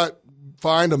Prescott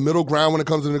find a middle ground when it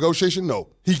comes to negotiation? No.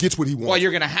 He gets what he wants. Well,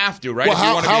 you're going to have to, right? Well, if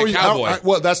you want to be a Cowboy.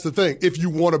 Well, that's the thing. If you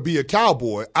want to be a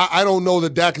Cowboy, I don't know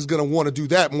that Dak is going to want to do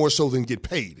that more so than get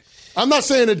paid. I'm not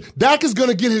saying that Dak is going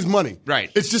to get his money.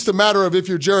 Right. It's just a matter of if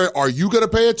you're Jerry, are you going to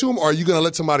pay it to him or are you going to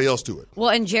let somebody else do it? Well,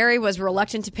 and Jerry was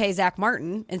reluctant to pay Zach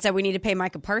Martin and said we need to pay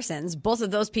Micah Parsons. Both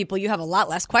of those people you have a lot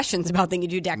less questions about than you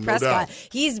do Dak Prescott. Doubt.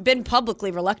 He's been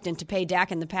publicly reluctant to pay Dak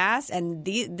in the past, and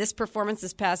this performance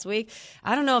this past week,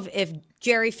 I don't know if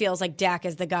Jerry feels like Dak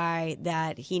is the guy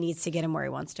that he needs to get him where he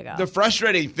wants to go. The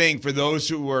frustrating thing for those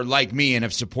who are like me and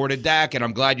have supported Dak, and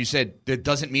I'm glad you said that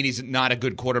doesn't mean he's not a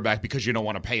good quarterback because you don't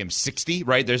want to pay him $60,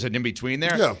 right? There's an in-between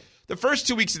there. Yeah. The first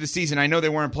 2 weeks of the season, I know they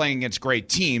weren't playing against great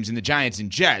teams in the Giants and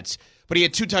Jets, but he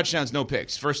had 2 touchdowns, no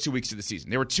picks, first 2 weeks of the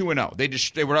season. They were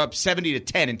 2-0. They were up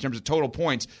 70-10 in terms of total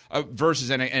points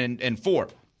versus and 4.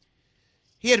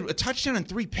 He had a touchdown and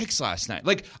 3 picks last night.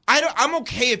 Like, I'm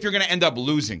okay if you're going to end up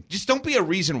losing. Just don't be a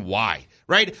reason why,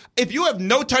 right? If you have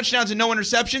no touchdowns and no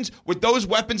interceptions with those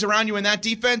weapons around you in that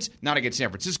defense, not against San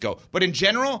Francisco, but in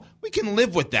general, we can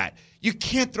live with that. You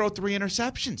can't throw 3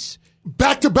 interceptions.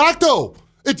 Back-to-back, though.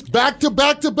 It's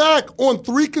back-to-back-to-back. On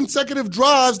 3 consecutive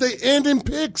drives, they end in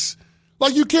picks.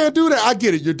 Like, you can't do that. I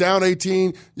get it. You're down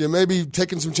 18. You're maybe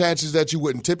taking some chances that you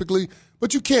wouldn't typically,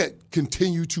 but you can't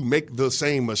continue to make the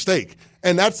same mistake.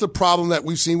 And that's the problem that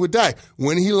we've seen with Dak.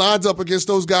 When he lines up against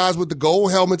those guys with the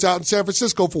gold helmets out in San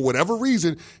Francisco, for whatever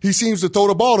reason, he seems to throw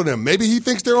the ball to them. Maybe he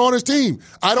thinks they're on his team.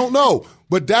 I don't know.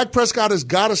 But Dak Prescott has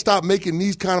got to stop making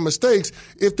these kind of mistakes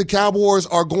if the Cowboys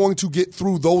are going to get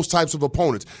through those types of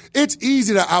opponents. It's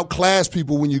easy to outclass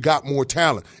people when you got more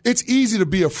talent. It's easy to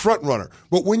be a front runner.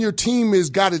 But when your team has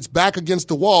got its back against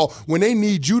the wall, when they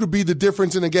need you to be the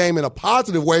difference in a game in a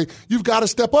positive way, you've got to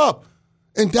step up.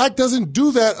 And Dak doesn't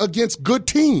do that against good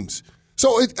teams.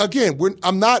 So,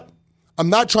 I'm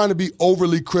not trying to be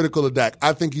overly critical of Dak.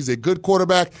 I think he's a good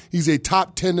quarterback. He's a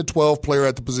top 10 to 12 player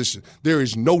at the position. There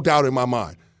is no doubt in my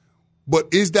mind. But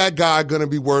is that guy going to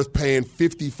be worth paying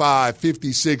 $55,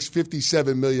 $56,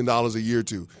 $57 million a year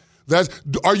to?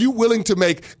 Are you willing to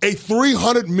make a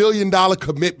 $300 million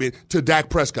commitment to Dak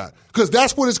Prescott? Because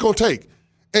that's what it's going to take.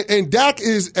 And Dak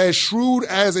is as shrewd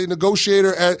as a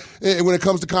negotiator when it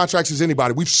comes to contracts as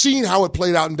anybody. We've seen how it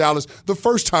played out in Dallas the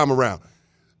first time around.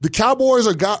 The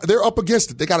Cowboys they're up against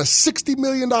it. They got a $60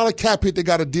 million cap hit they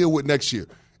got to deal with next year.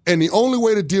 And the only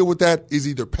way to deal with that is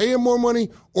either pay him more money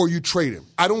or you trade him.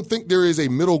 I don't think there is a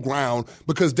middle ground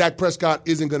because Dak Prescott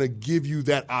isn't going to give you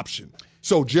that option.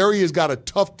 So Jerry has got a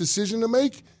tough decision to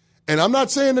make. And I'm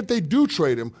not saying that they do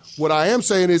trade him. What I am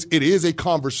saying is it is a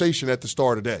conversation at the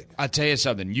start of the day. I'll tell you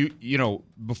something. You know,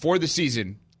 before the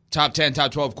season, top 10,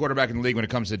 top 12 quarterback in the league when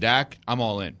it comes to Dak, I'm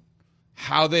all in.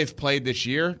 How they've played this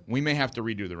year, we may have to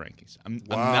redo the rankings.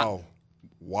 Wow.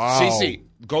 CC,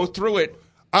 go through it.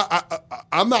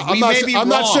 I'm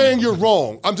not saying you're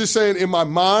wrong. I'm just saying in my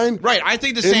mind. Right, I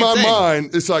think the same thing. In my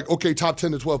mind, it's like, okay, top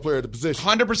 10 to 12 player at the position.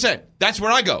 100%. That's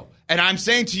where I go. And I'm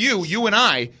saying to you and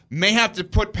I may have to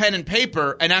put pen and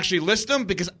paper and actually list them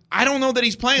because I don't know that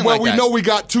he's playing like that. Well, we know we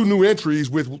got 2 new entries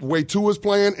with the way Tua's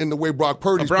playing and the way Brock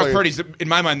Purdy's playing. Brock Purdy's, in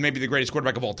my mind, maybe the greatest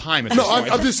quarterback of all time. No,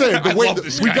 I'm just saying, the way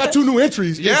we got 2 new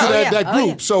entries into that group.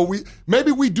 Yeah. So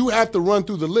maybe we do have to run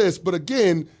through the list. But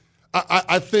again,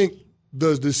 I think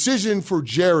the decision for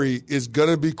Jerry is going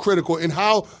to be critical in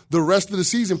how the rest of the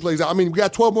season plays out. I mean, we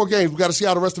got 12 more games. We got to see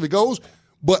how the rest of it goes.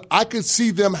 But I could see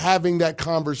them having that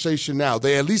conversation now.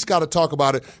 They at least got to talk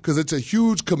about it because it's a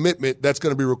huge commitment that's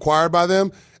going to be required by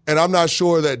them. And I'm not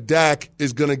sure that Dak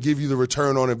is going to give you the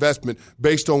return on investment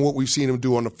based on what we've seen him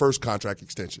do on the first contract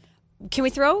extension. Can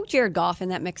we throw Jared Goff in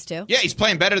that mix too? Yeah, he's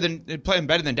playing better than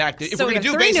Dak. If So we're we going to have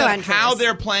do three based new on entries. how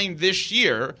they're playing this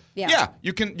year, Yeah.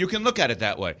 you can look at it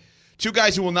that way. Two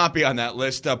guys who will not be on that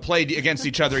list played against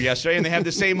each other yesterday, and they have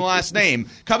the same last name.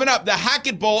 Coming up, the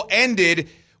Hackett Bowl ended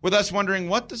with us wondering,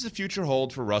 what does the future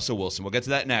hold for Russell Wilson? We'll get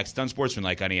to that next on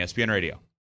Sportsmanlike on ESPN Radio.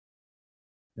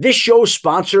 This show is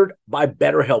sponsored by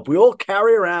BetterHelp. We all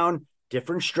carry around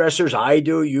different stressors. I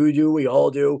do, you do, we all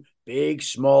do, big,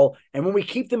 small. And when we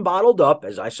keep them bottled up,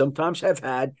 as I sometimes have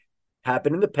had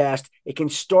happen in the past, it can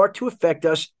start to affect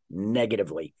us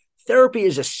negatively. Therapy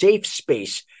is a safe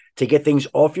space to get things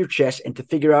off your chest and to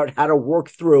figure out how to work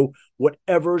through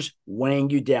whatever's weighing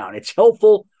you down. It's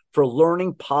helpful for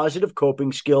learning positive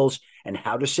coping skills and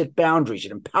how to set boundaries.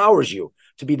 It empowers you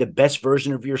to be the best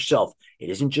version of yourself. It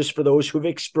isn't just for those who have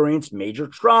experienced major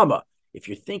trauma. If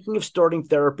you're thinking of starting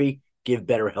therapy, give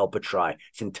BetterHelp a try.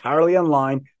 It's entirely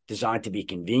online, designed to be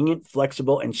convenient,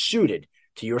 flexible, and suited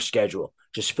to your schedule.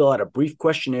 Just fill out a brief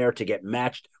questionnaire to get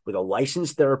matched with a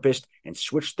licensed therapist and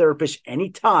switch therapists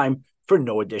anytime for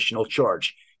no additional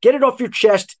charge. Get it off your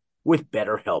chest with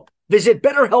BetterHelp. Visit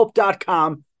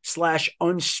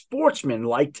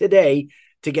BetterHelp.com/unsportsmanlike today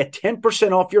to get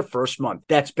 10% off your first month.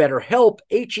 That's BetterHelp,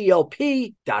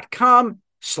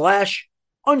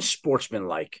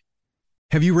 HELP.com/unsportsmanlike.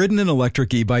 Have you ridden an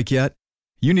electric e-bike yet?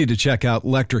 You need to check out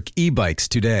Lectric E-Bikes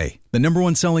today, the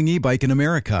 #1 selling e-bike in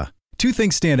America. Two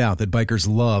things stand out that bikers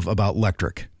love about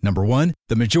Lectric. Number one,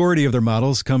 the majority of their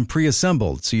models come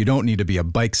pre-assembled, so you don't need to be a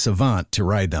bike savant to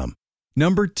ride them.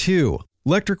 Number two,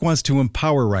 Lectric wants to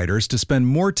empower riders to spend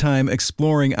more time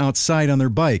exploring outside on their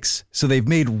bikes, so they've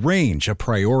made range a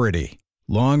priority.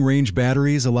 Long-range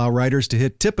batteries allow riders to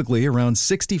hit typically around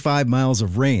 65 miles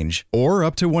of range, or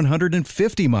up to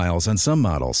 150 miles on some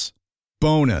models.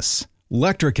 Bonus,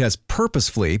 Lectric has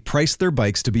purposefully priced their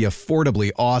bikes to be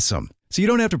affordably awesome, so you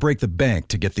don't have to break the bank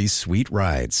to get these sweet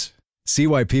rides. See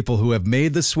why people who have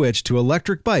made the switch to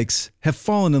electric bikes have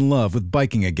fallen in love with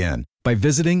biking again by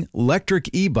visiting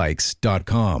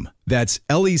lectricebikes.com. That's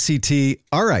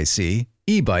LECTRIC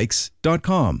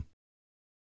ebikes.com.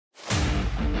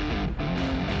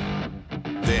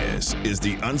 This is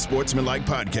the Unsportsmanlike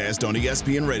Podcast on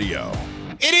ESPN Radio.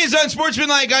 It is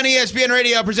Unsportsmanlike on ESPN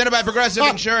Radio, presented by Progressive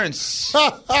Insurance.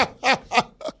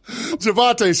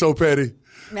 Javonte's so petty.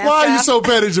 Messed Why are you up. so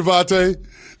petty, Javonte?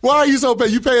 Why are you so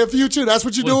petty? You paying Future? That's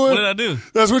what you're doing? What did I do?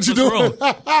 That's what you're doing?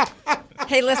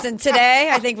 Hey, listen, today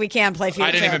I think we can play Future.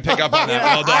 I didn't even pick up on that.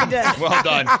 Well done. Well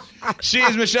done. She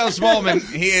is Michelle Smallman.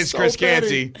 He is So Chris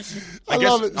petty. Canty. I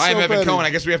love it. I'm So Evan petty. Cohen. I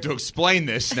guess we have to explain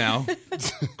this now.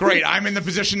 Great. I'm in the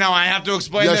position now I have to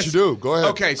explain Yes, this. you do. Go ahead.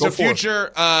 Okay, Go so for it.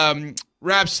 Future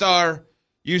rap star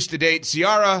used to date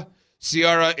Ciara.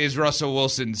 Ciara is Russell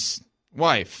Wilson's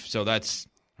wife. So that's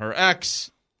her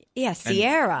ex. Yeah,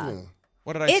 Sierra.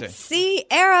 What did I It's say?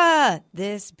 Sierra.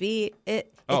 This beat it.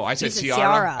 Oh, I said you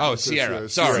Ciara. Oh, Sierra. Sierra.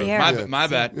 Sorry. Sierra. My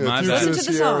bad. Yeah, My Future bad. Listen is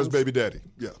to the Sierra's songs. baby daddy.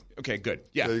 Yeah. Okay, good.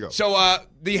 Yeah. There you go. So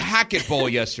the Hackett Bowl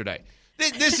yesterday.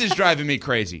 This is driving me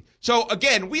crazy. So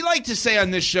again, we like to say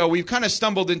on this show, we've kind of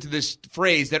stumbled into this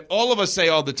phrase that all of us say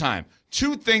all the time.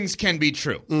 Two things can be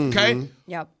true. Okay?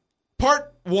 Yep.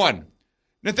 Part one.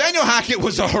 Nathaniel Hackett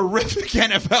was a horrific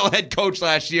NFL head coach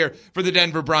last year for the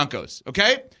Denver Broncos.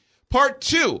 Okay? Part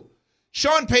two.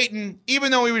 Sean Payton,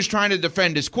 even though he was trying to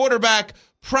defend his quarterback,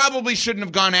 probably shouldn't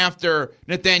have gone after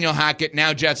Nathaniel Hackett,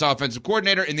 now Jets offensive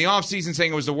coordinator, in the offseason,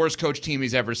 saying it was the worst coach team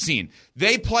he's ever seen.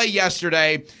 They play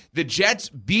yesterday. The Jets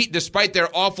beat, despite their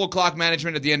awful clock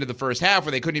management at the end of the first half,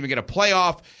 where they couldn't even get a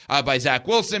playoff by Zach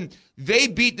Wilson. They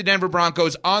beat the Denver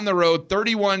Broncos on the road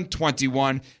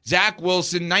 31-21. Zach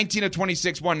Wilson, 19 of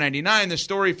 26, 199. The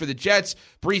story for the Jets,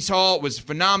 Breece Hall was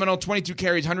phenomenal, 22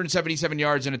 carries, 177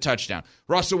 yards, and a touchdown.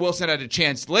 Russell Wilson had a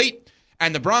chance late.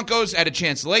 And the Broncos had a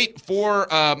chance late for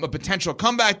a potential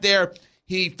comeback there.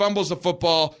 He fumbles the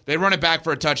football. They run it back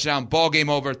for a touchdown. Ball game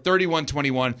over,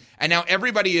 31-21. And now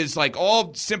everybody is like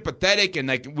all sympathetic, and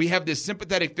like we have this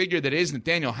sympathetic figure that is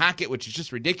Nathaniel Hackett, which is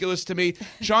just ridiculous to me.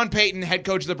 Sean Payton, head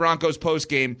coach of the Broncos, post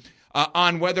game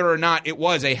on whether or not it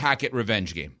was a Hackett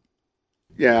revenge game.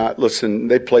 Yeah, listen,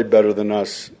 they played better than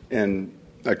us, and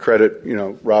I credit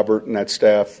Robert and that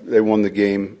staff. They won the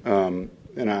game.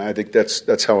 And I think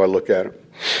that's how I look at it.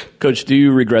 Coach, do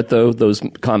you regret, though, those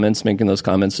comments, making those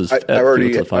comments? I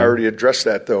already addressed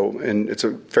that, though, and it's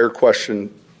a fair question,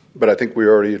 but I think we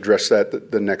already addressed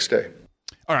that the next day.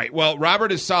 All right, well,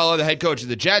 Robert is Saleh, the head coach of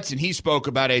the Jets, and he spoke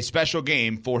about a special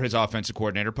game for his offensive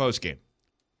coordinator post-game.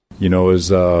 It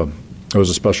was a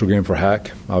special game for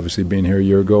Hack, obviously being here a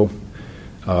year ago.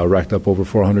 racked up over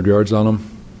 400 yards on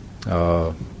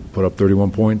him, put up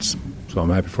 31 points, so I'm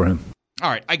happy for him. All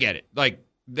right, I get it. Like,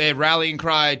 the rallying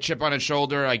cry, chip on his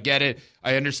shoulder, I get it.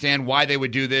 I understand why they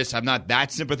would do this. I'm not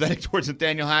that sympathetic towards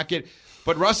Nathaniel Hackett.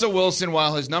 But Russell Wilson,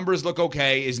 while his numbers look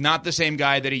okay, is not the same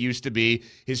guy that he used to be.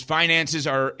 His finances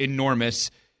are enormous.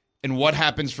 And what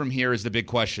happens from here is the big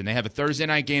question. They have a Thursday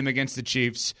night game against the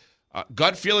Chiefs.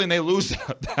 Gut feeling they lose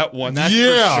that one, that's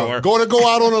for sure. Going to go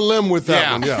out on a limb with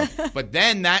that one, yeah. But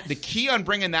then the key on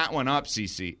bringing that one up,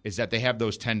 CC, is that they have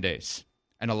those 10 days.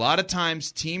 And a lot of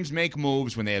times teams make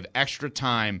moves when they have extra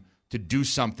time to do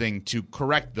something to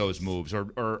correct those moves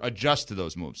or adjust to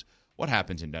those moves. What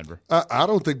happens in Denver? I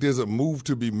don't think there's a move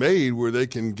to be made where they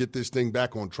can get this thing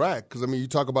back on track. Because, I mean, you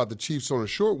talk about the Chiefs on a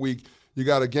short week. You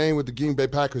got a game with the Green Bay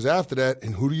Packers after that.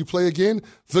 And who do you play again?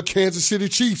 The Kansas City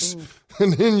Chiefs.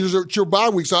 And then your bye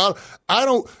week. So I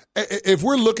don't – if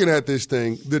we're looking at this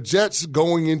thing, the Jets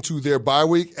going into their bye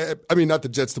week – I mean, not the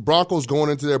Jets. The Broncos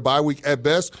going into their bye week at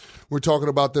best, we're talking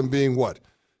about them being what?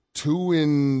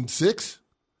 2-6?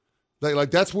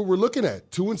 Like that's what we're looking at,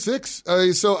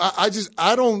 2-6. So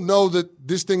I don't know that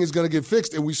this thing is going to get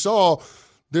fixed. And we saw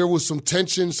there was some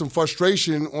tension, some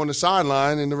frustration on the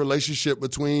sideline in the relationship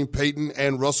between Peyton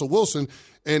and Russell Wilson.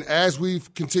 And as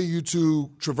we've continued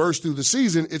to traverse through the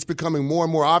season, it's becoming more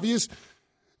and more obvious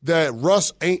that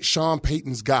Russ ain't Sean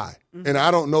Payton's guy. Mm-hmm. And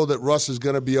I don't know that Russ is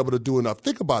going to be able to do enough.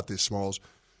 Think about this, Smalls.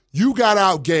 You got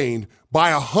outgained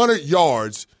by 100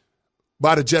 yards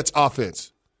by the Jets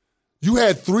offense. You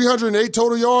had 308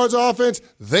 total yards offense.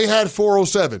 They had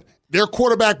 407. They're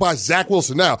quarterbacked by Zach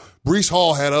Wilson. Now, Breece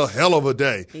Hall had a hell of a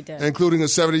day, including a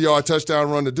 70-yard touchdown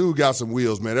run. The dude got some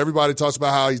wheels, man. Everybody talks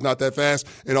about how he's not that fast,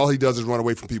 and all he does is run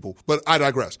away from people. But I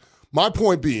digress. My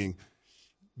point being,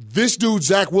 this dude,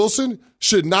 Zach Wilson,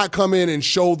 should not come in and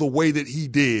show the way that he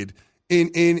did. And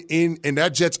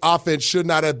that Jets offense should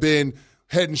not have been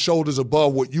head and shoulders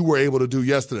above what you were able to do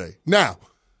yesterday. Now,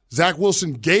 Zach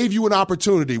Wilson gave you an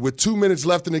opportunity with 2 minutes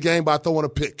left in the game by throwing a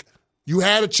pick. You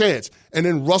had a chance. And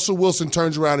then Russell Wilson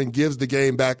turns around and gives the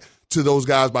game back to those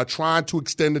guys by trying to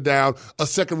extend it down, a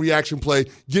second reaction play,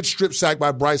 get strip sacked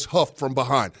by Bryce Huff from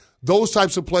behind. Those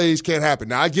types of plays can't happen.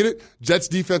 Now, I get it. Jets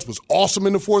defense was awesome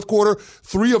in the fourth quarter.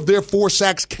 3 of their 4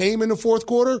 sacks came in the fourth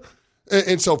quarter.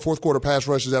 And so fourth quarter pass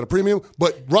rush is at a premium.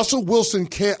 But Russell Wilson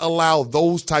can't allow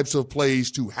those types of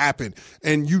plays to happen.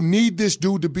 And you need this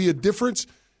dude to be a difference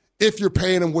if you're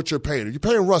paying him what you're paying him. You're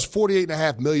paying Russ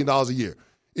 $48.5 million a year.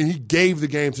 And he gave the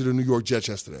game to the New York Jets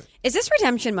yesterday. Is this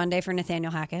Redemption Monday for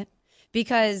Nathaniel Hackett?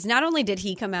 Because not only did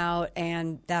he come out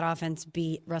and that offense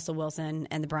beat Russell Wilson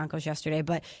and the Broncos yesterday,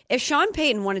 but if Sean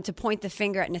Payton wanted to point the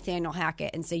finger at Nathaniel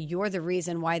Hackett and say, you're the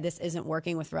reason why this isn't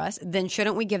working with Russ, then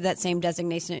shouldn't we give that same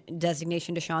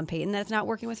designation to Sean Payton that it's not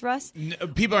working with Russ?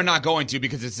 People are not going to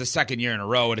because it's the second year in a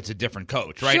row and it's a different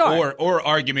coach, right? Sure. Or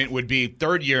argument would be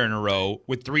third year in a row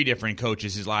with 3 different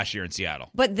coaches his last year in Seattle.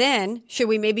 But then, should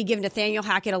we maybe give Nathaniel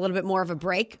Hackett a little bit more of a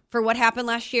break for what happened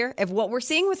last year? If what we're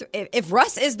seeing with, if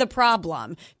Russ is the problem,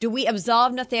 do we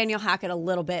absolve Nathaniel Hackett a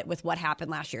little bit with what happened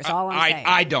last year? That's all I'm saying.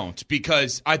 I don't,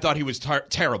 because I thought he was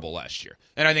terrible last year.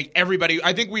 And I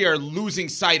think we are losing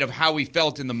sight of how we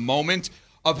felt in the moment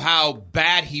of how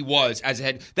bad he was as a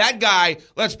head. That guy,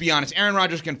 let's be honest, Aaron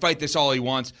Rodgers can fight this all he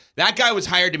wants. That guy was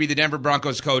hired to be the Denver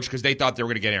Broncos coach because they thought they were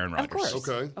going to get Aaron Rodgers. Of course.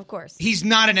 Okay. Of course. He's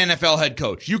not an NFL head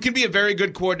coach. You can be a very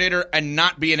good coordinator and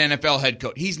not be an NFL head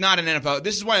coach. He's not an NFL.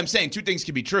 This is why I'm saying 2 things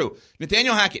can be true.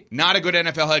 Nathaniel Hackett, not a good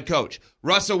NFL head coach.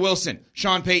 Russell Wilson,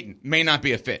 Sean Payton, may not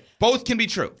be a fit. Both can be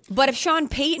true. But if Sean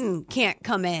Payton can't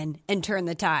come in and turn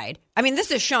the tide, I mean,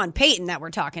 this is Sean Payton that we're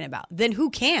talking about, then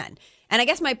who can? And I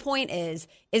guess my point is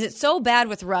it so bad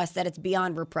with Russ that it's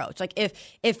beyond reproach? Like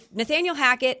if Nathaniel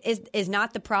Hackett is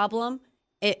not the problem,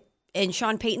 and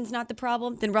Sean Payton's not the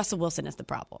problem, then Russell Wilson is the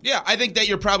problem. Yeah, I think that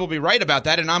you're probably right about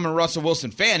that, and I'm a Russell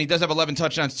Wilson fan. He does have 11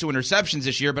 touchdowns, 2 interceptions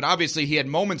this year, but obviously he had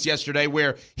moments yesterday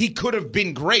where he could have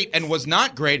been great and was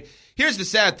not great. Here's the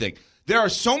sad thing. There are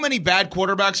so many bad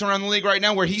quarterbacks around the league right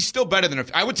now where he's still better than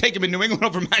I would take him in New England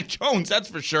over Mac Jones, that's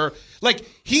for sure. Like,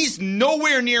 he's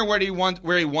nowhere near where he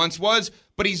once was,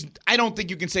 but I don't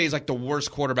think you can say he's like the worst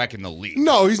quarterback in the league.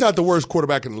 No, he's not the worst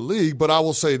quarterback in the league, but I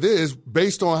will say this,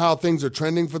 based on how things are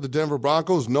trending for the Denver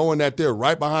Broncos, knowing that they're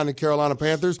right behind the Carolina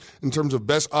Panthers in terms of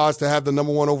best odds to have the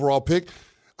number 1 overall pick,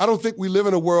 I don't think we live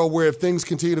in a world where if things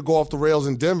continue to go off the rails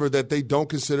in Denver that they don't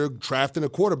consider drafting a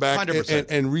quarterback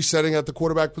and resetting at the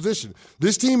quarterback position.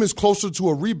 This team is closer to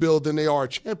a rebuild than they are a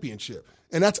championship,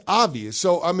 and that's obvious.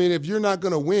 So, I mean, if you're not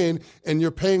going to win and you're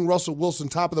paying Russell Wilson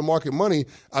top of the market money,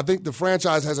 I think the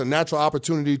franchise has a natural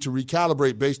opportunity to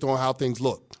recalibrate based on how things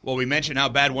look. Well, we mentioned how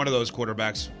bad one of those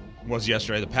quarterbacks was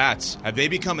yesterday, the Pats. Have they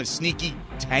become a sneaky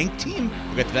tank team?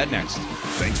 We'll get to that next.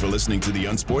 Thanks for listening to the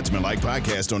Unsportsmanlike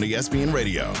podcast on ESPN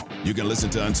Radio. You can listen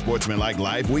to Unsportsmanlike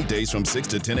live weekdays from 6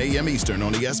 to 10 a.m. Eastern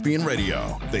on ESPN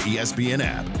Radio, the ESPN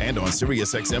app, and on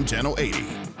SiriusXM Channel 80.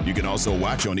 You can also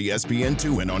watch on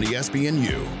ESPN2 and on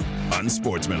ESPNU.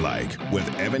 Unsportsmanlike with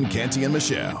Evan, Canty, and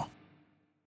Michelle.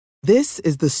 This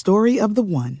is the story of the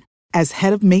one. As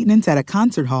head of maintenance at a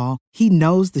concert hall, he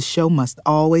knows the show must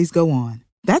always go on.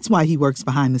 That's why he works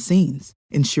behind the scenes,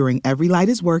 ensuring every light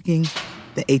is working,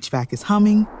 the HVAC is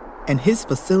humming, and his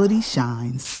facility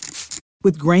shines.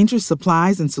 With Grainger's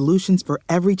supplies and solutions for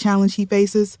every challenge he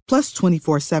faces, plus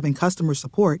 24/7 customer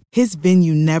support, his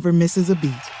venue never misses a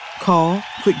beat. Call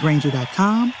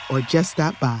quickgrainger.com or just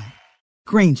stop by.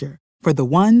 Grainger, for the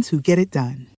ones who get it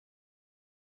done.